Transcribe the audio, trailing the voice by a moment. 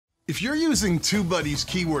If you're using TubeBuddy's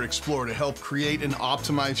Keyword Explorer to help create and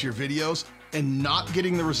optimize your videos and not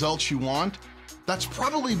getting the results you want, that's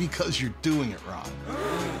probably because you're doing it wrong.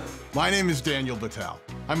 My name is Daniel Battal.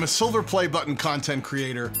 I'm a silver play button content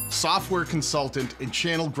creator, software consultant, and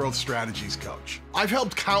channel growth strategies coach. I've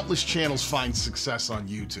helped countless channels find success on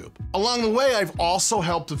YouTube. Along the way, I've also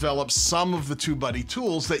helped develop some of the TubeBuddy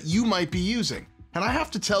tools that you might be using. And I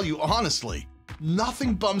have to tell you honestly,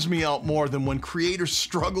 nothing bums me out more than when creators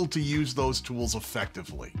struggle to use those tools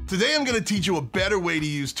effectively. Today, I'm gonna teach you a better way to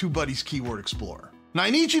use TubeBuddy's Keyword Explorer. Now, I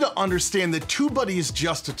need you to understand that TubeBuddy is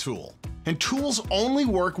just a tool, and tools only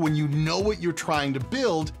work when you know what you're trying to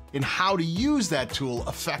build and how to use that tool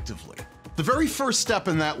effectively. The very first step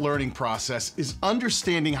in that learning process is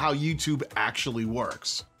understanding how YouTube actually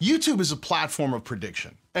works. YouTube is a platform of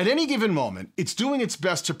prediction. At any given moment, it's doing its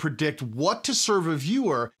best to predict what to serve a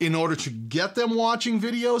viewer in order to get them watching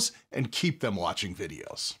videos and keep them watching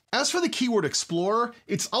videos. As for the Keyword Explorer,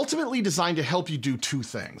 it's ultimately designed to help you do two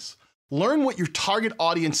things. Learn what your target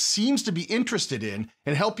audience seems to be interested in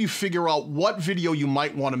and help you figure out what video you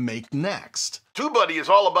might want to make next. TubeBuddy is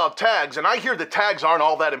all about tags, and I hear the tags aren't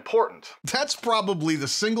all that important. That's probably the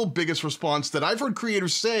single biggest response that I've heard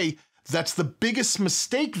creators say that's the biggest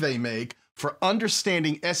mistake they make for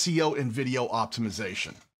understanding SEO and video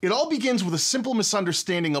optimization. It all begins with a simple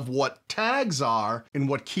misunderstanding of what tags are and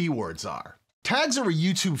what keywords are. Tags are a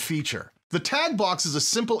YouTube feature. The tag box is a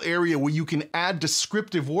simple area where you can add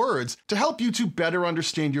descriptive words to help YouTube better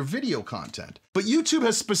understand your video content. But YouTube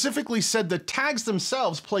has specifically said that tags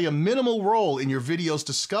themselves play a minimal role in your video's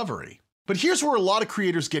discovery. But here's where a lot of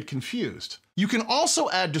creators get confused. You can also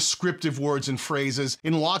add descriptive words and phrases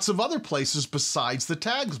in lots of other places besides the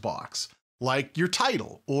tags box, like your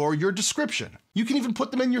title or your description. You can even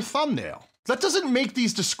put them in your thumbnail. That doesn't make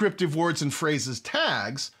these descriptive words and phrases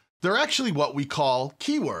tags. They're actually what we call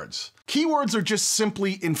keywords. Keywords are just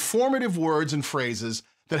simply informative words and phrases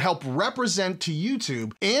that help represent to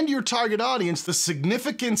YouTube and your target audience the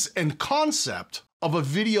significance and concept of a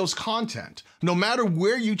video's content, no matter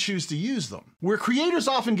where you choose to use them. Where creators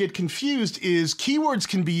often get confused is keywords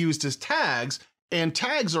can be used as tags, and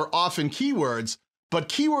tags are often keywords, but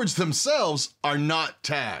keywords themselves are not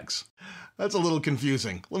tags. That's a little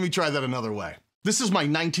confusing. Let me try that another way. This is my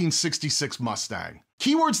 1966 Mustang.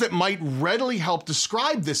 Keywords that might readily help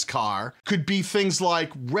describe this car could be things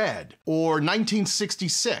like red, or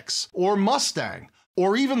 1966, or Mustang,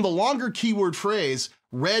 or even the longer keyword phrase,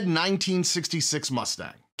 red 1966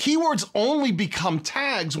 Mustang. Keywords only become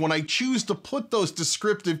tags when I choose to put those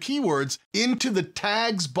descriptive keywords into the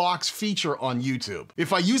tags box feature on YouTube.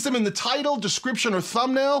 If I use them in the title, description, or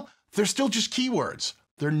thumbnail, they're still just keywords.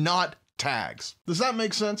 They're not tags. Does that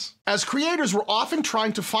make sense? As creators, we're often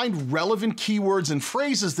trying to find relevant keywords and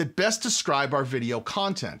phrases that best describe our video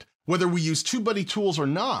content, whether we use TubeBuddy tools or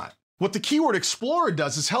not. What the Keyword Explorer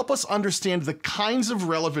does is help us understand the kinds of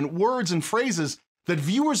relevant words and phrases that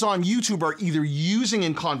viewers on YouTube are either using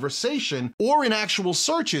in conversation or in actual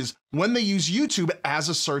searches when they use YouTube as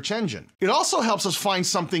a search engine. It also helps us find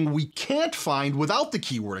something we can't find without the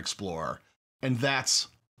Keyword Explorer, and that's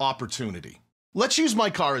opportunity. Let's use my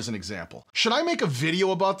car as an example. Should I make a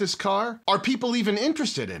video about this car? Are people even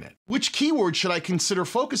interested in it? Which keyword should I consider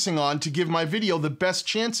focusing on to give my video the best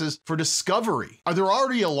chances for discovery? Are there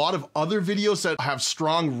already a lot of other videos that have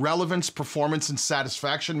strong relevance, performance, and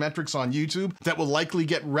satisfaction metrics on YouTube that will likely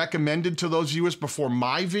get recommended to those viewers before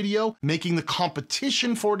my video, making the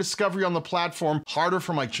competition for discovery on the platform harder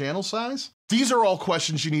for my channel size? These are all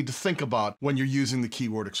questions you need to think about when you're using the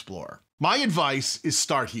Keyword Explorer. My advice is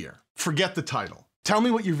start here. Forget the title. Tell me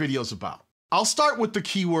what your video's about. I'll start with the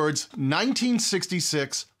keywords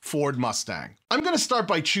 1966 Ford Mustang. I'm gonna start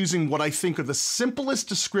by choosing what I think are the simplest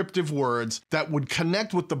descriptive words that would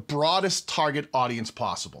connect with the broadest target audience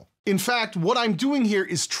possible. In fact, what I'm doing here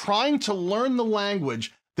is trying to learn the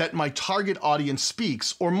language that my target audience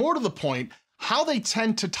speaks, or more to the point, how they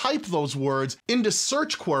tend to type those words into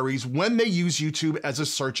search queries when they use YouTube as a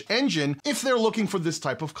search engine if they're looking for this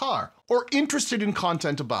type of car or interested in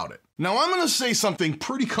content about it. Now, I'm gonna say something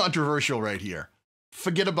pretty controversial right here.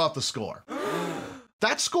 Forget about the score.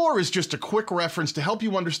 That score is just a quick reference to help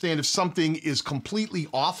you understand if something is completely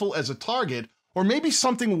awful as a target or maybe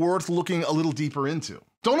something worth looking a little deeper into.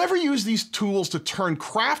 Don't ever use these tools to turn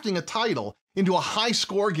crafting a title into a high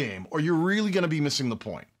score game, or you're really gonna be missing the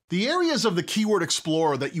point. The areas of the Keyword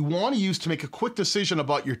Explorer that you want to use to make a quick decision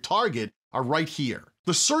about your target are right here.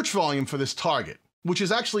 The search volume for this target, which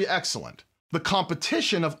is actually excellent. The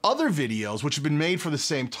competition of other videos which have been made for the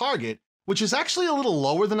same target, which is actually a little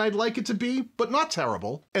lower than I'd like it to be, but not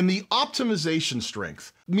terrible. And the optimization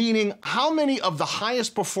strength, meaning how many of the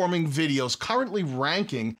highest performing videos currently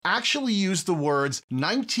ranking actually use the words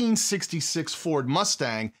 1966 Ford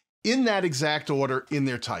Mustang in that exact order in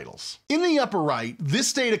their titles. In the upper right,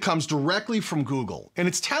 this data comes directly from Google, and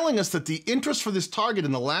it's telling us that the interest for this target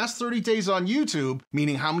in the last 30 days on YouTube,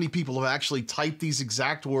 meaning how many people have actually typed these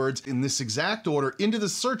exact words in this exact order into the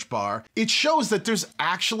search bar, it shows that there's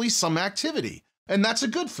actually some activity. And that's a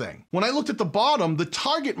good thing. When I looked at the bottom, the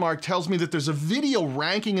target mark tells me that there's a video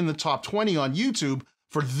ranking in the top 20 on YouTube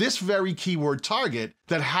for this very keyword target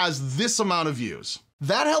that has this amount of views.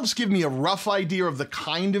 That helps give me a rough idea of the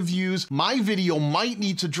kind of views my video might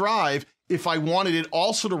need to drive if I wanted it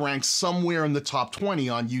also to rank somewhere in the top 20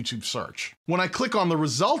 on YouTube search. When I click on the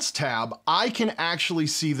results tab, I can actually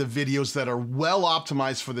see the videos that are well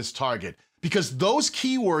optimized for this target, because those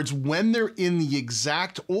keywords, when they're in the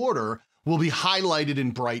exact order, will be highlighted in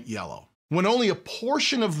bright yellow. When only a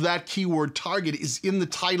portion of that keyword target is in the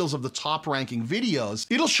titles of the top ranking videos,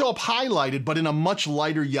 it'll show up highlighted but in a much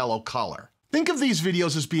lighter yellow color. Think of these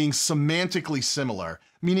videos as being semantically similar,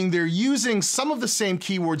 meaning they're using some of the same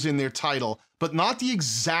keywords in their title, but not the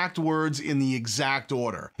exact words in the exact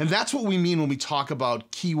order. And that's what we mean when we talk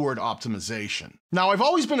about keyword optimization. Now, I've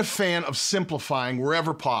always been a fan of simplifying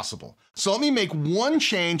wherever possible. So let me make one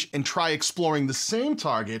change and try exploring the same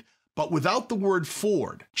target, but without the word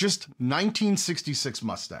Ford, just 1966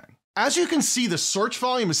 Mustang. As you can see, the search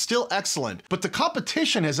volume is still excellent, but the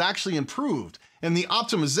competition has actually improved, and the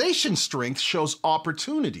optimization strength shows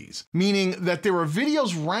opportunities, meaning that there are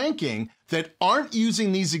videos ranking that aren't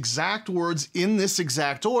using these exact words in this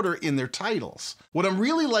exact order in their titles. What I'm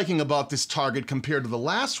really liking about this target compared to the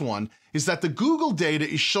last one is that the Google data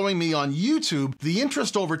is showing me on YouTube the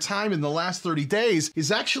interest over time in the last 30 days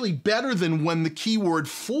is actually better than when the keyword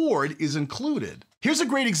Ford is included. Here's a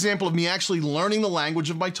great example of me actually learning the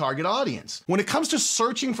language of my target audience. When it comes to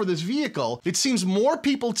searching for this vehicle, it seems more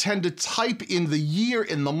people tend to type in the year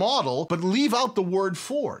in the model, but leave out the word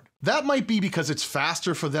Ford. That might be because it's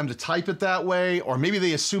faster for them to type it that way, or maybe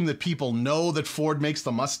they assume that people know that Ford makes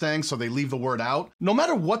the Mustang, so they leave the word out. No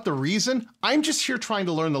matter what the reason, I'm just here trying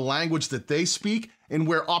to learn the language that they speak and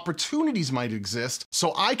where opportunities might exist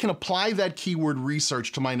so I can apply that keyword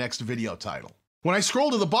research to my next video title. When I scroll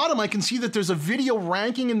to the bottom, I can see that there's a video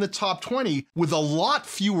ranking in the top 20 with a lot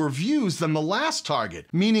fewer views than the last target,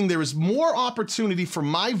 meaning there is more opportunity for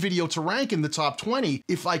my video to rank in the top 20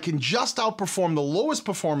 if I can just outperform the lowest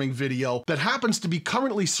performing video that happens to be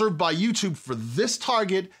currently served by YouTube for this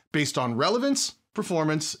target based on relevance,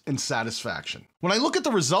 performance, and satisfaction. When I look at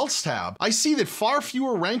the results tab, I see that far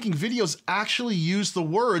fewer ranking videos actually use the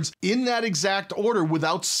words in that exact order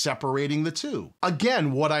without separating the two.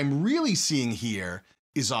 Again, what I'm really seeing here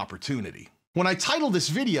is opportunity. When I title this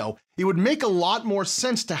video, it would make a lot more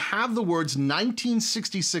sense to have the words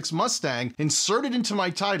 1966 Mustang inserted into my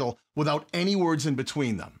title without any words in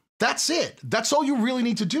between them. That's it. That's all you really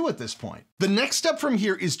need to do at this point. The next step from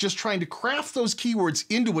here is just trying to craft those keywords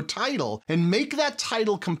into a title and make that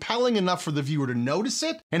title compelling enough for the viewer to notice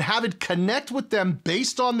it and have it connect with them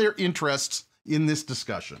based on their interests in this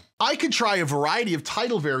discussion. I could try a variety of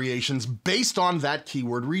title variations based on that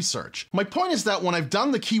keyword research. My point is that when I've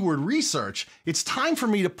done the keyword research, it's time for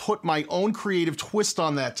me to put my own creative twist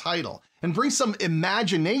on that title and bring some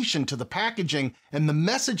imagination to the packaging and the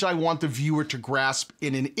message I want the viewer to grasp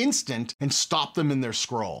in an instant and stop them in their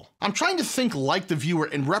scroll. I'm trying to think like the viewer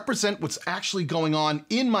and represent what's actually going on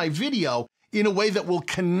in my video in a way that will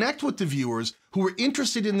connect with the viewers who are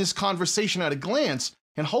interested in this conversation at a glance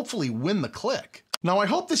and hopefully win the click. Now, I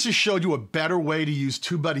hope this has showed you a better way to use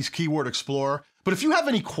TubeBuddy's Keyword Explorer, but if you have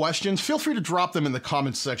any questions, feel free to drop them in the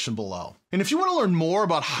comments section below. And if you want to learn more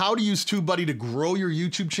about how to use TubeBuddy to grow your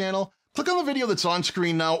YouTube channel, click on the video that's on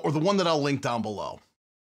screen now or the one that I'll link down below.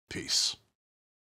 Peace.